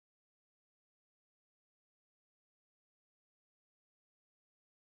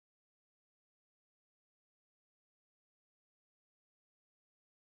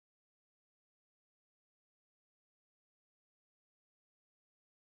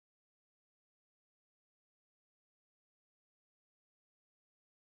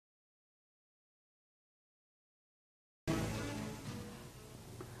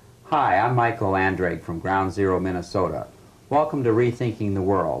Hi, I'm Michael Andrade from Ground Zero, Minnesota. Welcome to Rethinking the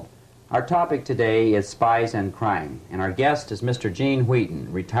World. Our topic today is spies and crime, and our guest is Mr. Gene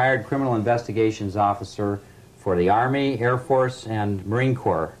Wheaton, retired criminal investigations officer for the Army, Air Force, and Marine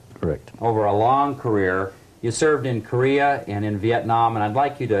Corps. Correct. Over a long career. You served in Korea and in Vietnam, and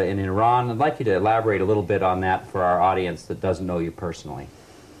in Iran. I'd like you to elaborate a little bit on that for our audience that doesn't know you personally.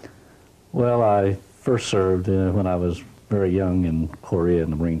 Well, I first served when I was very young in Korea in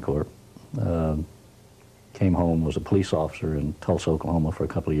the Marine Corps. Came home, was a police officer in Tulsa, Oklahoma for a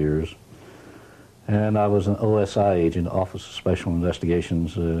couple of years. And I was an OSI agent, Office of Special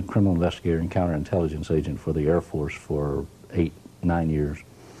Investigations, criminal investigator and counterintelligence agent for the Air Force for 8-9 years.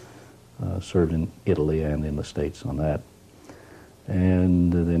 Served in Italy and in the States on that.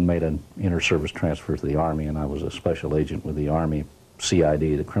 And then made an inter-service transfer to the Army, and I was a special agent with the Army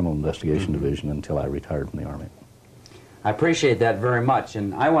CID, the Criminal Investigation Division, until I retired from the Army. I appreciate that very much,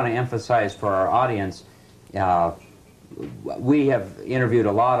 and I want to emphasize for our audience, we have interviewed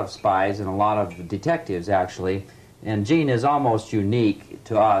a lot of spies and a lot of detectives, actually, and Gene is almost unique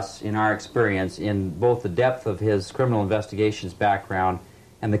to us in our experience in both the depth of his criminal investigations background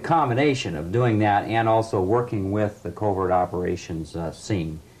and the combination of doing that and also working with the covert operations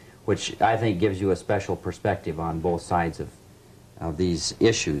scene, which I think gives you a special perspective on both sides of these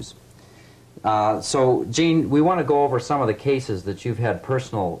issues. So, Gene, we want to go over some of the cases that you've had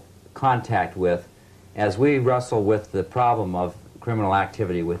personal contact with as we wrestle with the problem of criminal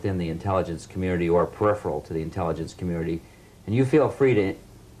activity within the intelligence community or peripheral to the intelligence community. And you feel free to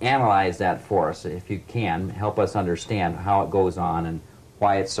analyze that for us if you can, help us understand how it goes on and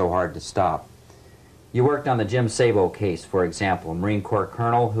why it's so hard to stop. You worked on the Jim Sabo case, for example, a Marine Corps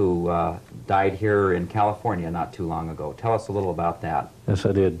colonel who died here in California not too long ago. Tell us a little about that. Yes,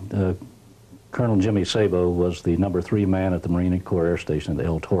 I did. Colonel Jimmy Sabo was the number 3 man at the Marine Corps Air Station at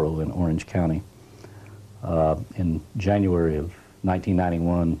El Toro in Orange County. In January of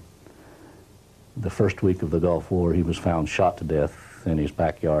 1991, the first week of the Gulf War, he was found shot to death in his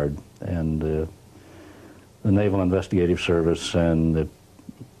backyard, and the Naval Investigative Service and the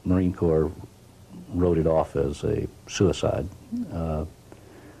Marine Corps wrote it off as a suicide. The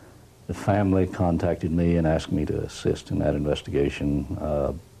family contacted me and asked me to assist in that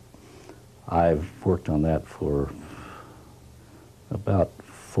investigation. I've worked on that for about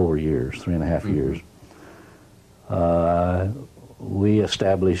 4 years, 3.5 years. We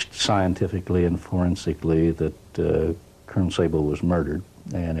established scientifically and forensically that Colonel Sabo was murdered,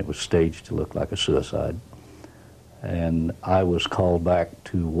 and it was staged to look like a suicide. And I was called back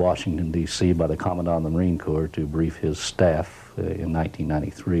to Washington, D.C. by the Commandant of the Marine Corps to brief his staff in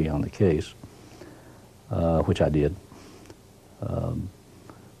 1993 on the case, which I did.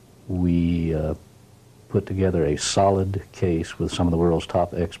 We put together a solid case with some of the world's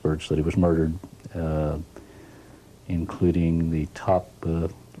top experts that he was murdered, including the top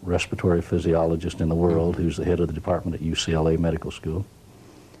respiratory physiologist in the world, who's the head of the department at UCLA Medical School.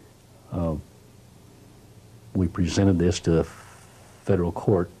 We presented this to a federal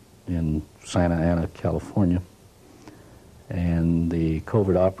court in Santa Ana, California, and the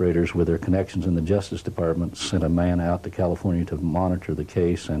covert operators with their connections in the Justice Department sent a man out to California to monitor the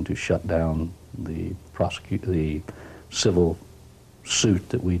case and to shut down the civil suit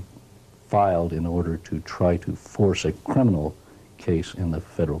that we filed in order to try to force a criminal case in the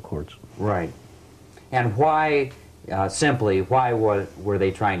federal courts. Right. And why, simply, why were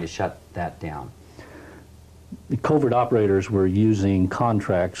they trying to shut that down? The covert operators were using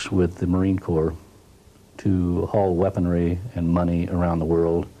contracts with the Marine Corps to haul weaponry and money around the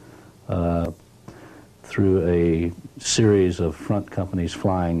world through a series of front companies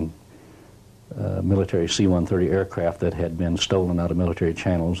flying military C-130 aircraft that had been stolen out of military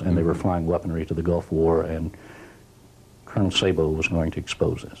channels, and they were flying weaponry to the Gulf War, and Colonel Sabo was going to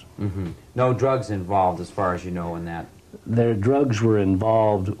expose this. No drugs involved, as far as you know, in that? Their drugs were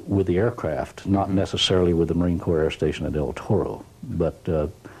involved with the aircraft, not necessarily with the Marine Corps Air Station at El Toro, but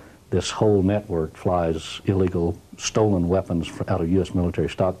this whole network flies illegal stolen weapons out of U.S. military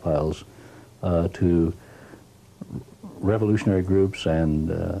stockpiles to revolutionary groups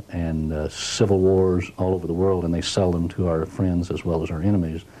and civil wars all over the world, and they sell them to our friends as well as our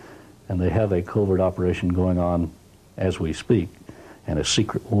enemies. And they have a covert operation going on as we speak, and a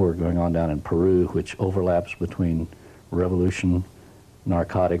secret war going on down in Peru, which overlaps between revolution,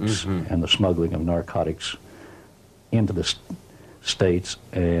 narcotics, and the smuggling of narcotics into the states,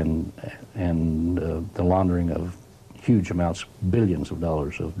 and the laundering of huge amounts, billions of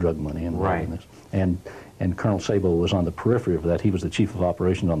dollars of drug money involved in this. And Colonel Sabo was on the periphery of that. He was the chief of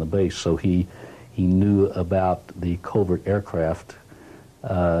operations on the base, so he knew about the covert aircraft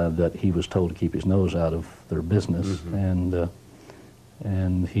that he was told to keep his nose out of their business,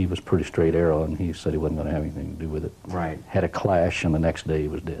 and he was pretty straight arrow, and he said he wasn't going to have anything to do with it. Right. Had a clash, and the next day he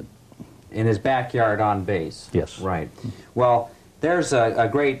was dead. In his backyard on base? Yes. Right. Well, there's a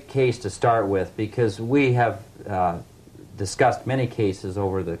great case to start with, because we have discussed many cases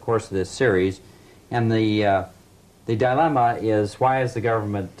over the course of this series, and the dilemma is, why is the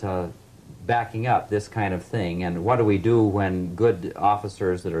government backing up this kind of thing, and what do we do when good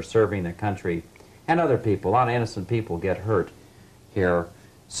officers that are serving the country and other people, a lot of innocent people, get hurt here?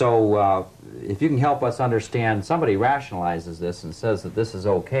 So if you can help us understand, somebody rationalizes this and says that this is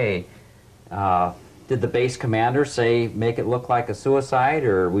okay. Did the base commander say, make it look like a suicide,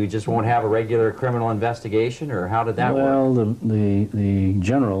 or we just won't have a regular criminal investigation, or how did that work? Well, the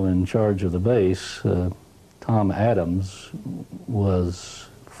general in charge of the base, Tom Adams, was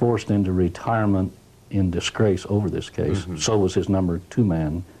forced into retirement in disgrace over this case. So was his number 2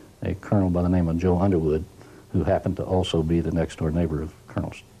 man, a colonel by the name of Joe Underwood, who happened to also be the next-door neighbor of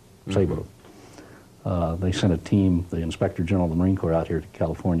Colonel Sabo. They sent a team, the Inspector General of the Marine Corps, out here to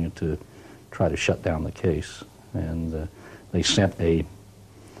California to try to shut down the case. And they sent the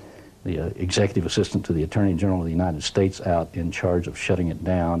executive assistant to the Attorney General of the United States out in charge of shutting it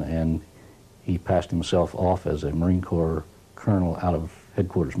down, and he passed himself off as a Marine Corps colonel out of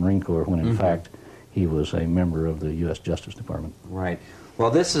Headquarters Marine Corps, when in fact he was a member of the U.S. Justice Department. Right.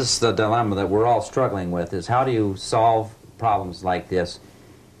 Well, this is the dilemma that we're all struggling with, is how do you solve problems like this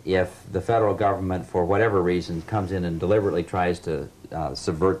if the federal government, for whatever reason, comes in and deliberately tries to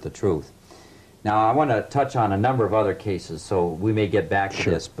subvert the truth. Now, I want to touch on a number of other cases, so we may get back to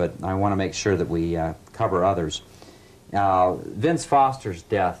this, but I want to make sure that we cover others. Vince Foster's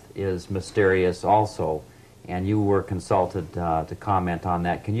death is mysterious also, and you were consulted to comment on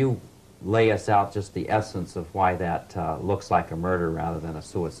that. Can you lay us out just the essence of why that looks like a murder rather than a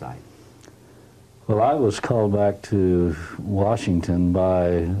suicide? Well, I was called back to Washington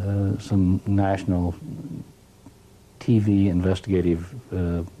by some national TV investigative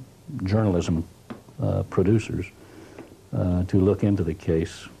journalism producers to look into the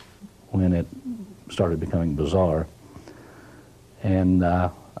case when it started becoming bizarre. And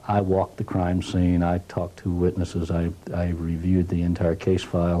I walked the crime scene, I talked to witnesses, I reviewed the entire case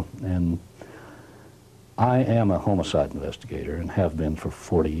file, and I am a homicide investigator and have been for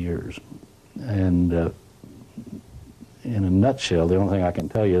 40 years. And in a nutshell, the only thing I can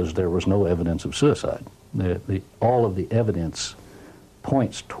tell you is there was no evidence of suicide. All of the evidence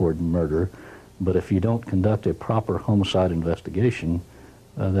points toward murder, but if you don't conduct a proper homicide investigation,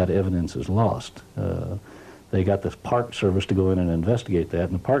 that evidence is lost. They got the Park Service to go in and investigate that,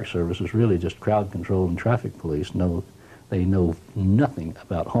 and the Park Service is really just crowd control and traffic police. They know nothing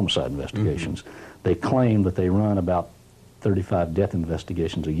about homicide investigations. They claim that they run about 35 death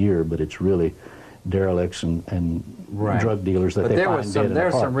investigations a year, but it's really derelicts and drug dealers that they find dead in the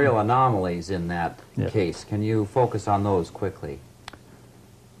park. There's some real anomalies in that case. Can you focus on those quickly?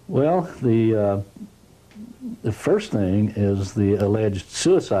 Well, the first thing is the alleged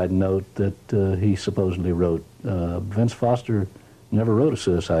suicide note that he supposedly wrote. Vince Foster never wrote a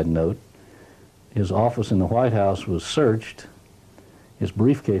suicide note. His office in the White House was searched. His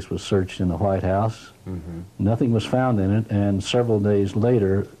briefcase was searched in the White House. Nothing was found in it, and several days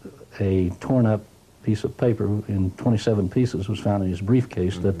later, a torn-up piece of paper in 27 pieces was found in his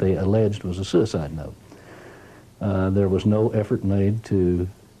briefcase that they alleged was a suicide note. There was no effort made to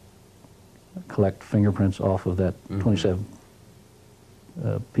collect fingerprints off of that 27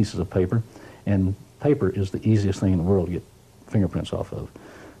 pieces of paper, and paper is the easiest thing in the world to get fingerprints off of.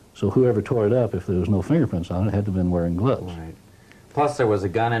 So whoever tore it up, if there was no fingerprints on it, had to have been wearing gloves. Right. Plus there was a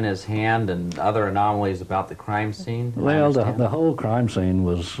gun in his hand and other anomalies about the crime scene. Well, the whole crime scene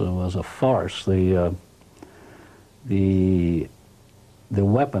was a farce. The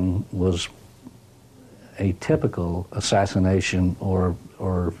weapon was a typical assassination or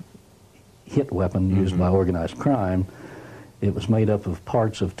hit weapon used by organized crime. It was made up of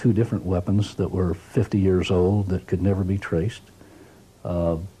parts of 2 different weapons that were 50 years old that could never be traced.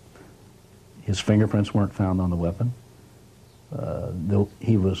 His fingerprints weren't found on the weapon.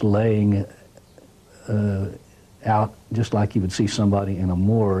 He was laying out just like you would see somebody in a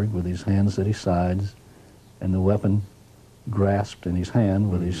morgue with his hands at his sides and the weapon grasped in his hand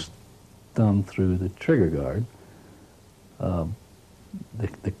with his thumb through the trigger guard.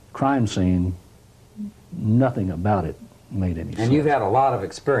 The crime scene, nothing about it made any sense. And you've had a lot of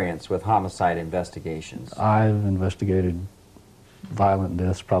experience with homicide investigations. I've investigated violent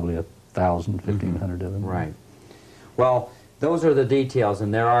deaths, probably 1,000, 1,500 of them. Right. Well, those are the details,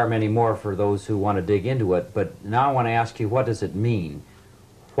 and there are many more for those who want to dig into it, but now I want to ask you, what does it mean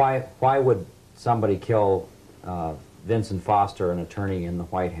Why would somebody kill Vincent Foster, an attorney in the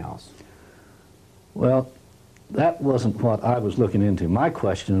White House? Well, that wasn't what I was looking into. My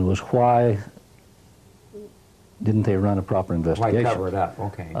question was, why didn't they run a proper investigation? Why cover it up?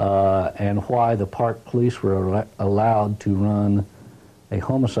 Okay. And why the park police were allowed to run a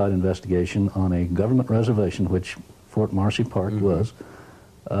homicide investigation on a government reservation, which Fort Marcy Park was,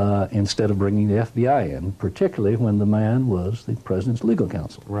 instead of bringing the FBI in, particularly when the man was the president's legal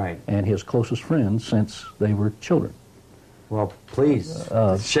counsel. Right. And his closest friend since they were children. Well, please,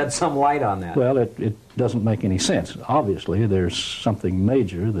 shed some light on that. Well, it doesn't make any sense. Obviously, there's something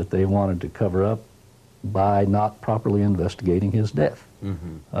major that they wanted to cover up by not properly investigating his death.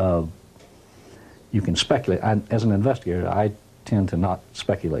 You can speculate. As an investigator, I tend to not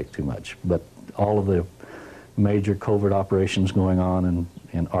speculate too much, but all of the major covert operations going on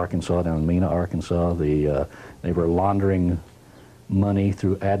in Arkansas, down in Mena, Arkansas, they were laundering money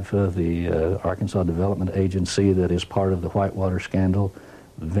through ADFA, the Arkansas Development Agency that is part of the Whitewater scandal.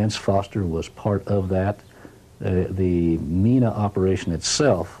 Vince Foster was part of that. The Mena operation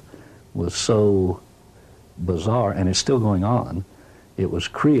itself was so bizarre, and it's still going on. It was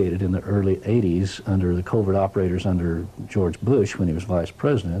created in the early 80s under the covert operators under George Bush when he was vice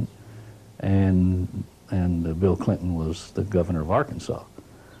president, and Bill Clinton was the governor of Arkansas.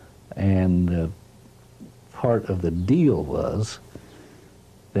 And part of the deal was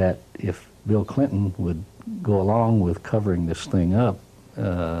that if Bill Clinton would go along with covering this thing up,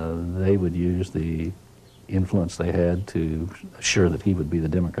 they would use the influence they had to assure that he would be the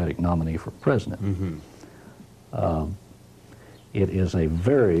Democratic nominee for president. It is a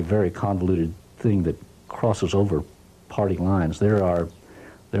very, very convoluted thing that crosses over party lines. There are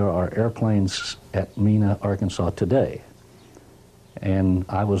airplanes at Mena, Arkansas today, and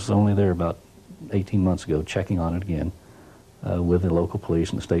I was only there about 18 months ago checking on it again with the local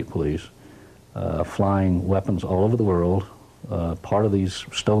police and the state police, flying weapons all over the world. Part of these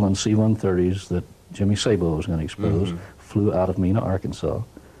stolen C-130s that Jimmy Sabo was going to expose flew out of Mena, Arkansas.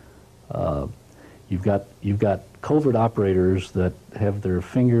 You've got covert operators that have their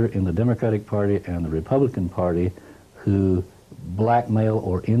finger in the Democratic Party and the Republican Party who blackmail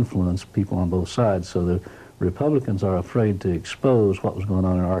or influence people on both sides. So the Republicans are afraid to expose what was going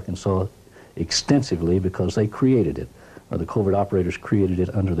on in Arkansas extensively because they created it, or the covert operators created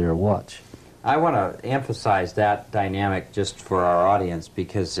it under their watch. I want to emphasize that dynamic just for our audience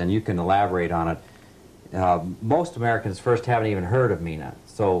because, and you can elaborate on it, most Americans first haven't even heard of Mena,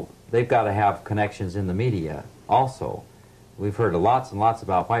 so they've got to have connections in the media also. We've heard lots and lots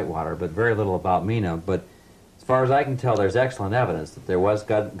about Whitewater, but very little about Mena. But as far as I can tell, there's excellent evidence that there was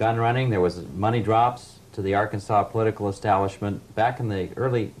gun running, there was money drops to the Arkansas political establishment back in the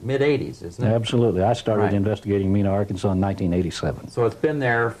early, mid-'80s, isn't it? Absolutely. I started investigating Mena, Arkansas in 1987. So it's been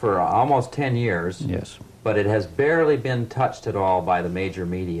there for almost 10 years. Yes. But it has barely been touched at all by the major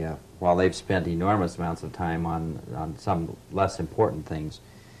media, while they've spent enormous amounts of time on some less important things.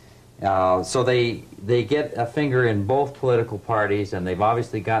 So they get a finger in both political parties, and they've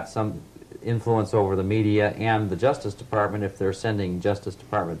obviously got some influence over the media and the Justice Department if they're sending Justice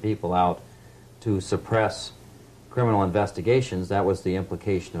Department people out to suppress criminal investigations. That was the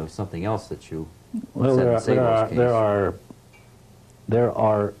implication of something else that you said in Sable's case. There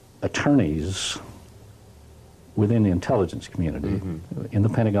are attorneys within the intelligence community, in the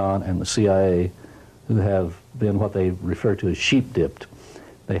Pentagon and the CIA, who have been what they refer to as sheep-dipped.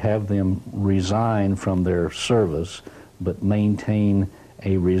 They have them resign from their service but maintain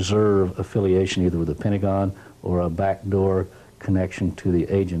a reserve affiliation either with the Pentagon or a backdoor connection to the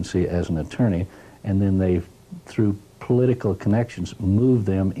agency as an attorney, and then they, through political connections, move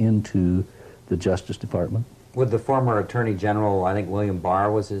them into the Justice Department. Would the former Attorney General, I think William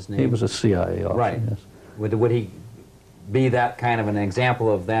Barr was his name? He was a CIA officer, right. Yes. Would he be that kind of an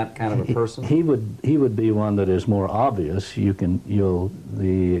example of that kind of a person? He would be one that is more obvious.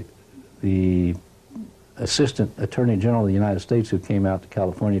 The Assistant Attorney General of the United States who came out to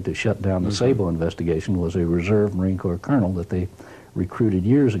California to shut down the Sable investigation was a reserve Marine Corps colonel that they recruited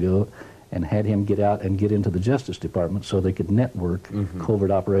years ago and had him get out and get into the Justice Department so they could network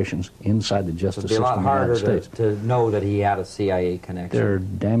covert operations inside the justice system of the United States. It'd be a lot harder to know that he had a CIA connection. There are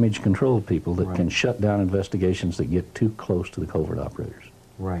damage control people that can shut down investigations that get too close to the covert operators.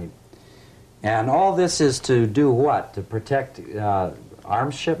 Right. And all this is to do what? To protect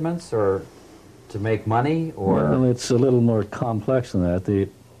arms shipments or to make money? Or Well, it's a little more complex than that.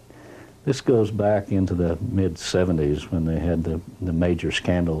 This goes back into the mid-'70s when they had the major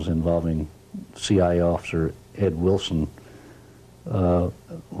scandals involving CIA officer Ed Wilson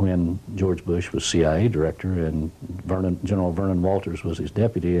when George Bush was CIA director, and General Vernon Walters was his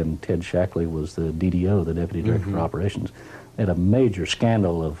deputy, and Ted Shackley was the DDO, the Deputy Director for Operations. They had a major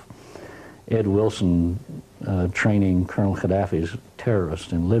scandal of Ed Wilson training Colonel Gaddafi's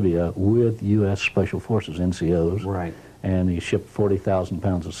terrorists in Libya with U.S. Special Forces, NCOs. Right. And he shipped 40,000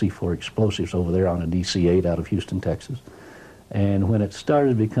 pounds of C4 explosives over there on a DC-8 out of Houston, Texas. And when it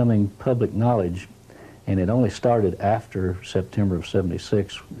started becoming public knowledge, and it only started after September of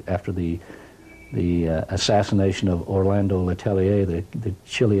 '76, after the assassination of Orlando Letelier, the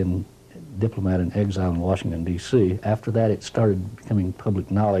Chilean diplomat in exile in Washington, D.C. After that, it started becoming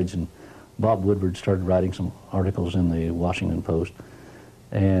public knowledge, and Bob Woodward started writing some articles in the Washington Post.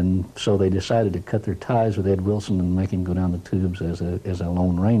 And so they decided to cut their ties with Ed Wilson and make him go down the tubes as a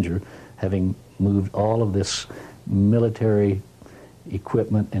Lone Ranger, having moved all of this military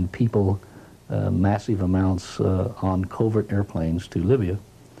equipment and people, massive amounts on covert airplanes to Libya.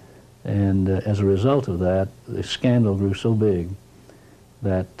 And as a result of that, the scandal grew so big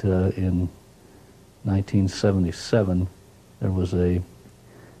that in 1977 there was an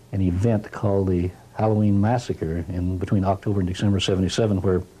event called the Halloween Massacre between October and December '77,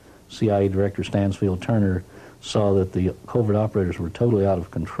 where CIA Director Stansfield Turner saw that the covert operators were totally out of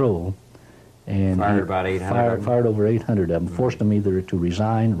control, and fired about 800. Fired over 800 of them, forced them either to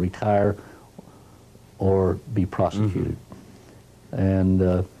resign, retire, or be prosecuted.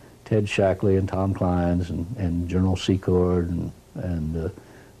 And Ted Shackley and Tom Clines and General Secord and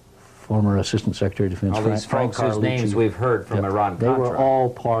former Assistant Secretary of Defense all these Frank folks whose names we've heard from Iran-Contra. They were all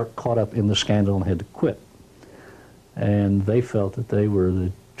caught up in the scandal and had to quit. And they felt that they were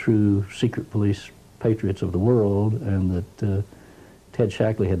the true secret police patriots of the world, and that Ted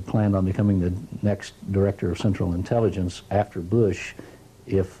Shackley had planned on becoming the next Director of Central Intelligence after Bush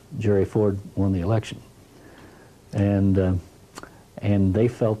if Jerry Ford won the election. And they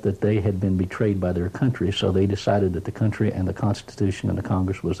felt that they had been betrayed by their country, so they decided that the country and the Constitution and the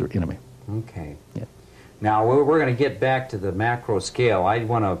Congress was their enemy. Okay. Yeah. Now, we're going to get back to the macro scale. I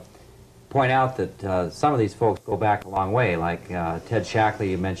want to point out that some of these folks go back a long way, like Ted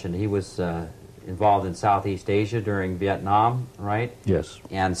Shackley, you mentioned. He was involved in Southeast Asia during Vietnam, right? Yes.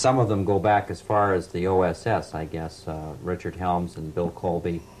 And some of them go back as far as the OSS, I guess, Richard Helms and Bill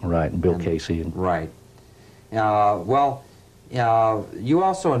Colby. Right, and Bill Casey. Right. Well, you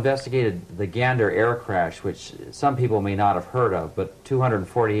also investigated the Gander air crash, which some people may not have heard of, but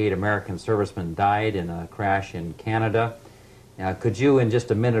 248 American servicemen died in a crash in Canada. Could you, in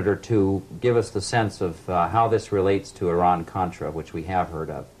just a minute or two, give us the sense of how this relates to Iran-Contra, which we have heard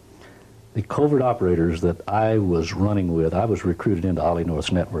of? The covert operators that I was running with, I was recruited into Ollie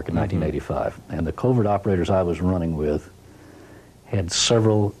North's network in 1985, and the covert operators I was running with had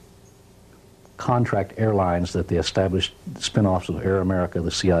several contract airlines that they established spin-offs of Air America,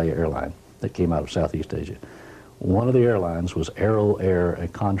 the CIA airline that came out of Southeast Asia. One of the airlines was Aero Air, a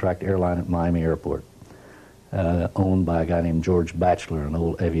contract airline at Miami Airport, owned by a guy named George Batchelor, an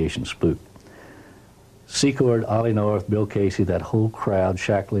old aviation spook. Secord, Ollie North, Bill Casey, that whole crowd,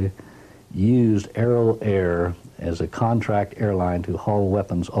 Shackley, used Aero Air as a contract airline to haul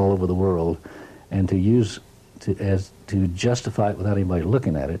weapons all over the world, and to justify it without anybody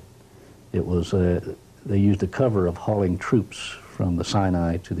looking at it. It was, they used the cover of hauling troops from the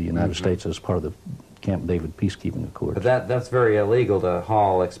Sinai to the United States as part of the Camp David peacekeeping accord. But that's very illegal to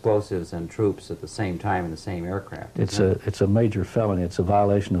haul explosives and troops at the same time in the same aircraft. It's a major felony. It's a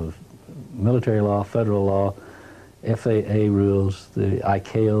violation of military law, federal law, FAA rules, the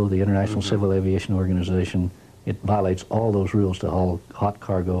ICAO, the International Civil Aviation Organization. It violates all those rules to haul hot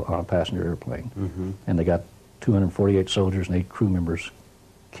cargo on a passenger airplane. And they got 248 soldiers and 8 crew members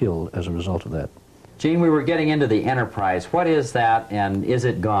killed as a result of that. Gene, we were getting into the Enterprise. What is that, and is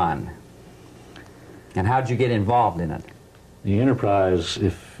it gone? And how'd you get involved in it? The Enterprise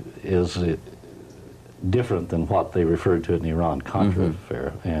is different than what they referred to in the Iran-Contra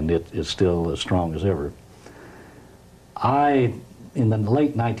affair, and it is still as strong as ever. In the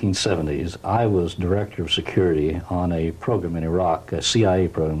late 1970s, I was Director of Security on a program in Iraq, a CIA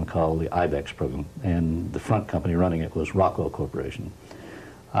program called the IBEX program, and the front company running it was Rockwell Corporation.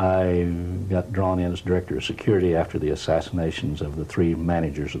 I got drawn in as Director of Security after the assassinations of the 3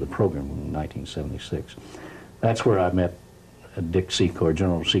 managers of the program in 1976. That's where I met Dick Secord.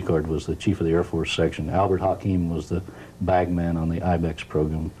 General Secord was the Chief of the Air Force Section. Albert Hakim was the bagman on the IBEX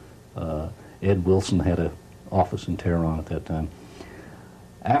program. Ed Wilson had an office in Tehran at that time.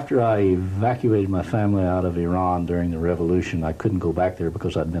 After I evacuated my family out of Iran during the revolution, I couldn't go back there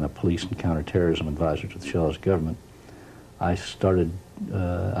because I'd been a police and counterterrorism advisor to the Shah's government. I started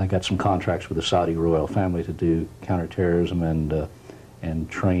I got some contracts with the Saudi royal family to do counterterrorism and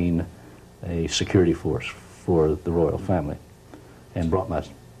train a security force for the royal family, and brought my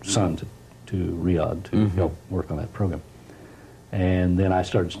son to Riyadh to help work on that program. And then I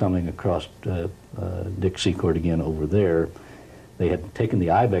started stumbling across Dick Secord again over there. They had taken the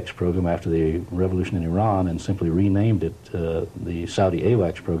IBEX program after the revolution in Iran and simply renamed it the Saudi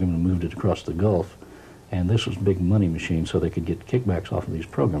AWACS program and moved it across the Gulf. And this was a big money machine, so they could get kickbacks off of these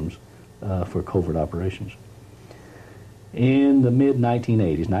programs for covert operations. In the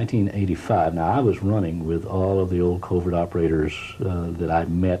mid-1980s, 1985, now I was running with all of the old covert operators that I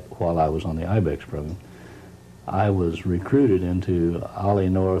met while I was on the IBEX program. I was recruited into Ollie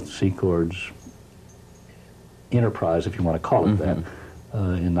North Secord's enterprise, if you want to call it that,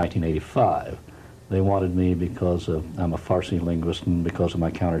 in 1985. They wanted me because I'm a Farsi linguist and because of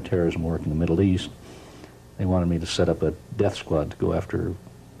my counterterrorism work in the Middle East. They wanted me to set up a death squad to go after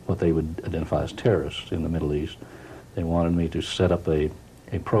what they would identify as terrorists in the Middle East. They wanted me to set up a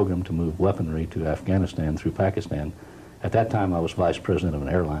program to move weaponry to Afghanistan through Pakistan. At that time, I was vice president of an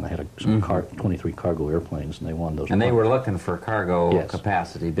airline. I had 23 cargo airplanes, and they wanted those. And they were looking for cargo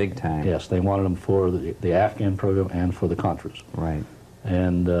capacity big time. Yes, they wanted them for the Afghan program and for the Contras. Right.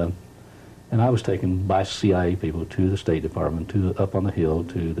 And I was taken by CIA people to the State Department, up on the Hill,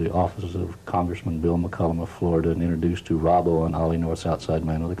 to the offices of Congressman Bill McCollum of Florida, and introduced to Rob Owen, Ollie North's outside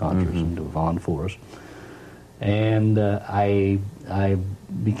man of the Contras, and to Vaughn Forrest. And I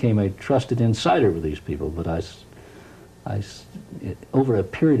became a trusted insider with these people, but over a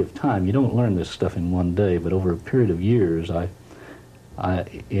period of time, you don't learn this stuff in one day, but over a period of years,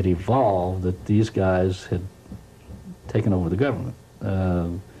 it evolved that these guys had taken over the government.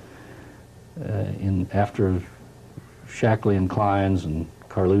 After Shackley and Clines and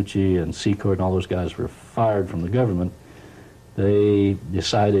Carlucci and Secord and all those guys were fired from the government, they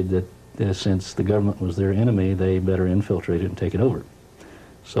decided that since the government was their enemy, they better infiltrate it and take it over.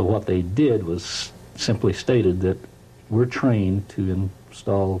 So what they did was simply stated that we're trained to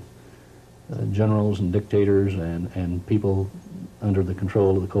install generals and dictators and people under the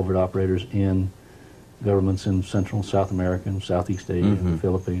control of the covert operators in governments in Central, South America, and Southeast Asia, and the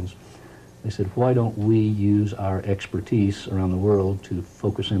Philippines. They said, why don't we use our expertise around the world to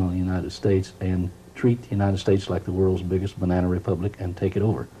focus in on the United States and treat the United States like the world's biggest banana republic and take it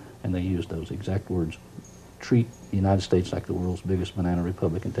over? And they used those exact words, treat the United States like the world's biggest banana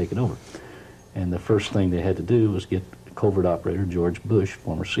republic and take it over. And the first thing they had to do was get covert operator George Bush,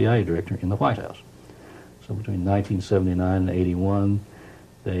 former CIA director, in the White House. So between 1979 and 81,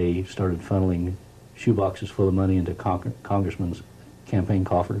 they started funneling shoeboxes full of money into congressmen's campaign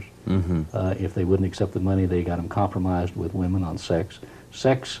coffers. If they wouldn't accept the money, they got them compromised with women on sex.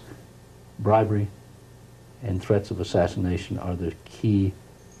 Sex, bribery, and threats of assassination are the key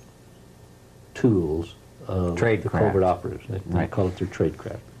tools of the covert operatives. They call it their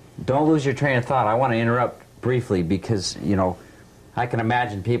tradecraft. Don't lose your train of thought. I want to interrupt briefly because, you know, I can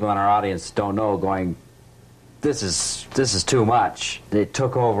imagine people in our audience don't know, going, this is too much. They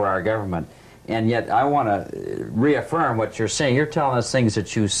took over our government. And yet I want to reaffirm what you're saying. You're telling us things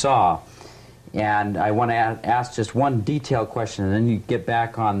that you saw. And I want to ask just one detailed question, and then you get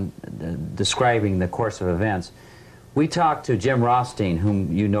back on describing the course of events. We talked to Jim Rothstein,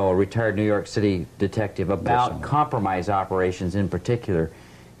 whom you know, a retired New York City detective, about compromise operations in particular.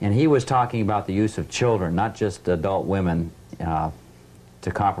 And he was talking about the use of children, not just adult women,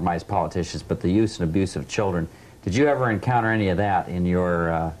 to compromise politicians, but the use and abuse of children. Did you ever encounter any of that in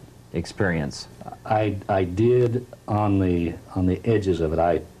your experience? I did on the edges of it.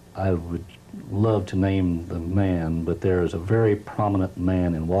 I would love to name the man, but there is a very prominent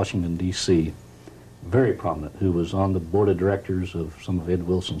man in Washington, D.C., very prominent, who was on the board of directors of some of Ed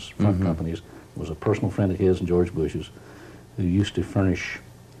Wilson's front companies, was a personal friend of his and George Bush's, who used to furnish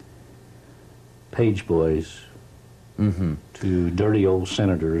page boys to dirty old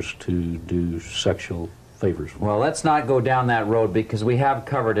senators to do sexual favors. Well, let's not go down that road because we have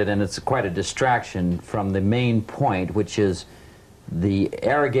covered it, and it's quite a distraction from the main point, which is the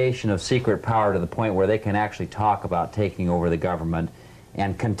arrogation of secret power to the point where they can actually talk about taking over the government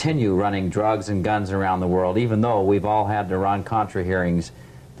and continue running drugs and guns around the world, even though we've all had Iran-Contra hearings.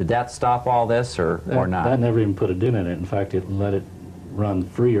 Did that stop all this or not? That never even put a dent in it. In fact, it let it run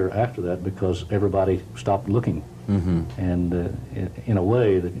freer after that because everybody stopped looking. And in a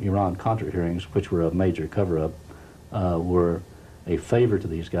way, the Iran-Contra hearings, which were a major cover-up, were a favor to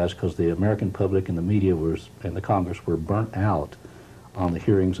these guys because the American public and the media and the Congress were burnt out on the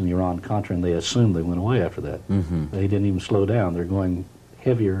hearings in Iran-Contra, and they assumed they went away after that. They didn't even slow down. They're going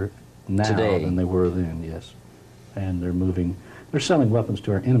heavier now than they were then, yes. And they're moving. They're selling weapons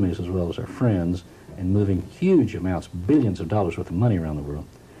to our enemies as well as our friends and moving huge amounts, billions of dollars worth of money around the world.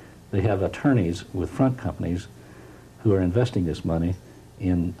 They have attorneys with front companies who are investing this money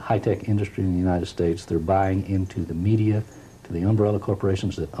in high-tech industry in the United States. They're buying into the media, to the umbrella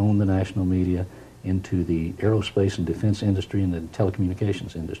corporations that own the national media, into the aerospace and defense industry and the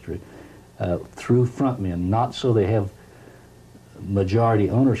telecommunications industry, through frontmen, not so they have majority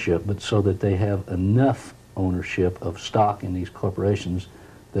ownership, but so that they have enough ownership of stock in these corporations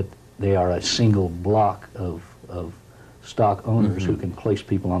that they are a single block of stock owners who can place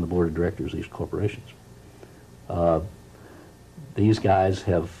people on the board of directors of these corporations. These guys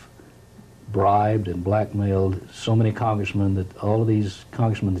have bribed and blackmailed so many congressmen that all of these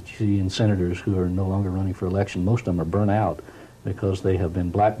congressmen that you see and senators who are no longer running for election, most of them are burnt out because they have been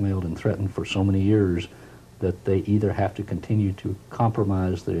blackmailed and threatened for so many years that they either have to continue to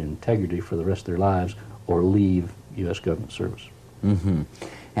compromise their integrity for the rest of their lives or leave U.S. government service.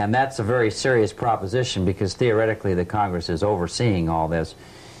 And that's a very serious proposition because theoretically the Congress is overseeing all this.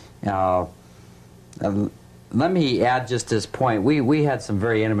 Let me add just this point. We had some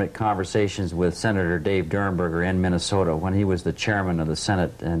very intimate conversations with Senator Dave Durenberger in Minnesota when he was the chairman of the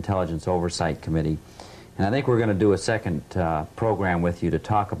Senate Intelligence Oversight Committee. And I think we're going to do a second program with you to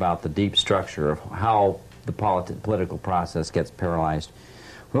talk about the deep structure of how the political process gets paralyzed.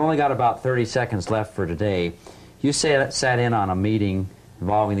 We've only got about 30 seconds left for today. You sat in on a meeting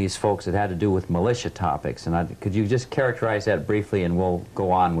involving these folks that had to do with militia topics, and could you just characterize that briefly, and we'll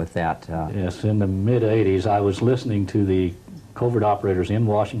go on with that? Yes, in the mid-'80s, I was listening to the covert operators in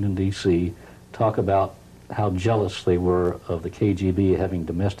Washington, D.C. talk about how jealous they were of the KGB having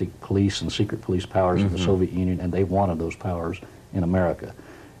domestic police and secret police powers in the Soviet Union, and they wanted those powers in America.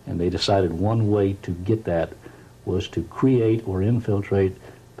 And they decided one way to get that was to create or infiltrate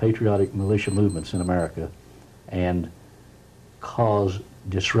patriotic militia movements in America and cause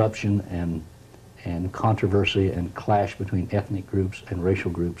disruption and controversy and clash between ethnic groups and racial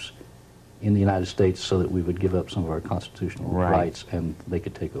groups in the United States so that we would give up some of our constitutional rights and they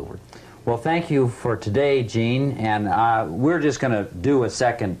could take over. Well, thank you for today, Gene, and we're just going to do a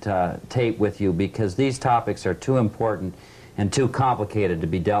second tape with you because these topics are too important and too complicated to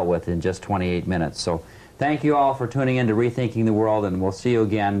be dealt with in just 28 minutes. So thank you all for tuning in to Rethinking the World, and we'll see you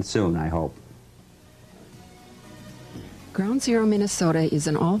again soon, I hope. Ground Zero Minnesota is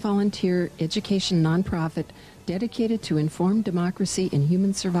an all-volunteer education nonprofit dedicated to informed democracy and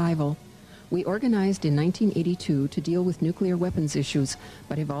human survival. We organized in 1982 to deal with nuclear weapons issues,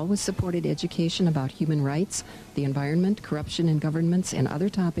 but have always supported education about human rights, the environment, corruption in governments, and other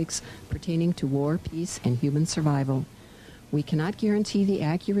topics pertaining to war, peace, and human survival. We cannot guarantee the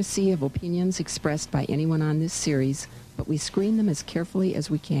accuracy of opinions expressed by anyone on this series, but we screen them as carefully as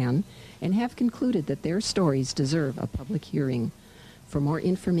we can and have concluded that their stories deserve a public hearing. For more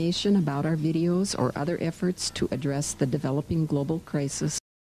information about our videos or other efforts to address the developing global crisis,